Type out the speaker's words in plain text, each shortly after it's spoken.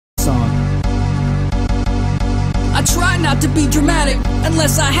not to be dramatic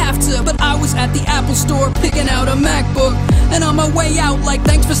unless I have to, but I was at the Apple store picking out a MacBook, and on my way out, like,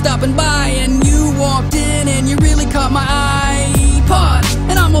 thanks for stopping by, and you walked in and you really caught my iPod,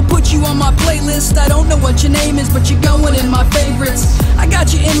 and I'ma put you on my playlist. I don't know what your name is, but you're going in my favorites. I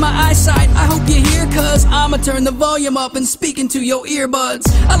got you in my eyesight, I hope you're here, cause I'ma turn the volume up and speak into your earbuds.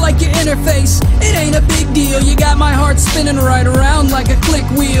 I like your interface, it ain't a big deal. You got my heart spinning right around like a click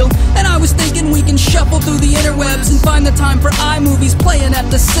wheel, and I was thinking we can shuffle through the interwebs and find the time for iMovies playing at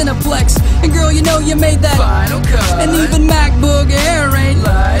the Cineplex. And girl, you know you made that Final Cut, and even MacBook Air ain't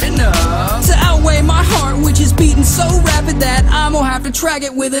light enough to outweigh my heart, which is beating so rapid that I'm gonna have to track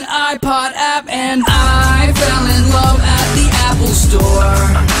it with an iPod app. And I fell in love at the Apple Store.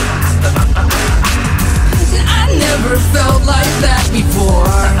 I never felt like that before.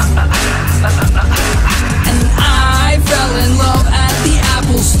 And I fell in love at the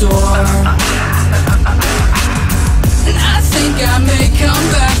Apple Store. And I think I may come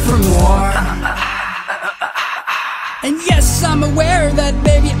back for more. And yes, I'm aware that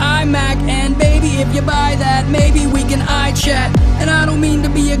baby iMac, and baby if you buy that, maybe we can iChat. And I don't mean to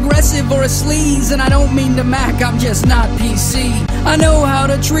be aggressive or a sleaze, and I don't mean to Mac, I'm just not PC. I know how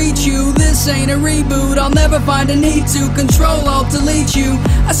to treat you, this ain't a reboot. I'll never find a need to Control Alt Delete you.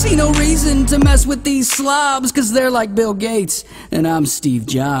 I see no reason to mess with these slobs, cause they're like Bill Gates and I'm Steve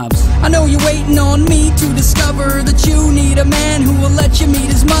Jobs. I know you're waiting on me to discover that you need a man who will let you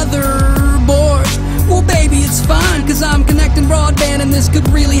meet his motherboard. Well baby, it's fine, cause I'm connecting broadband and this could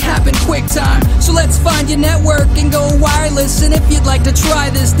really happen quick time. So let's find your network and go wireless, and if you'd like to try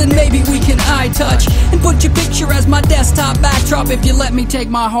this, then maybe we can iTouch and put your picture as my desktop backdrop if you let me take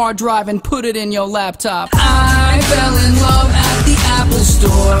my hard drive and put it in your laptop. I fell in love at the Apple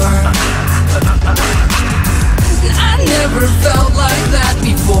Store. I never felt like that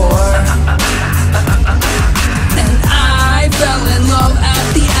before. And I fell in love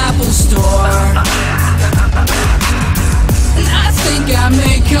at the Apple Store. And I think I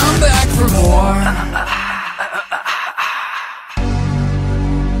may come back for more.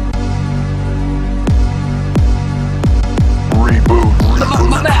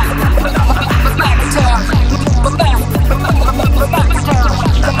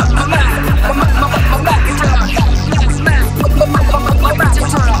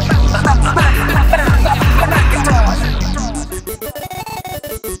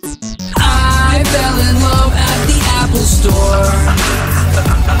 I fell in love at the Apple Store.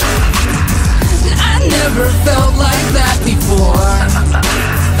 I never felt like that before.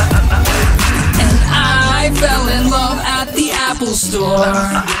 And I fell in love at the Apple Store.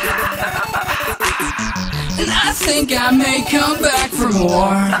 And I think I may come back for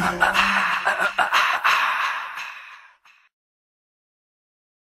more.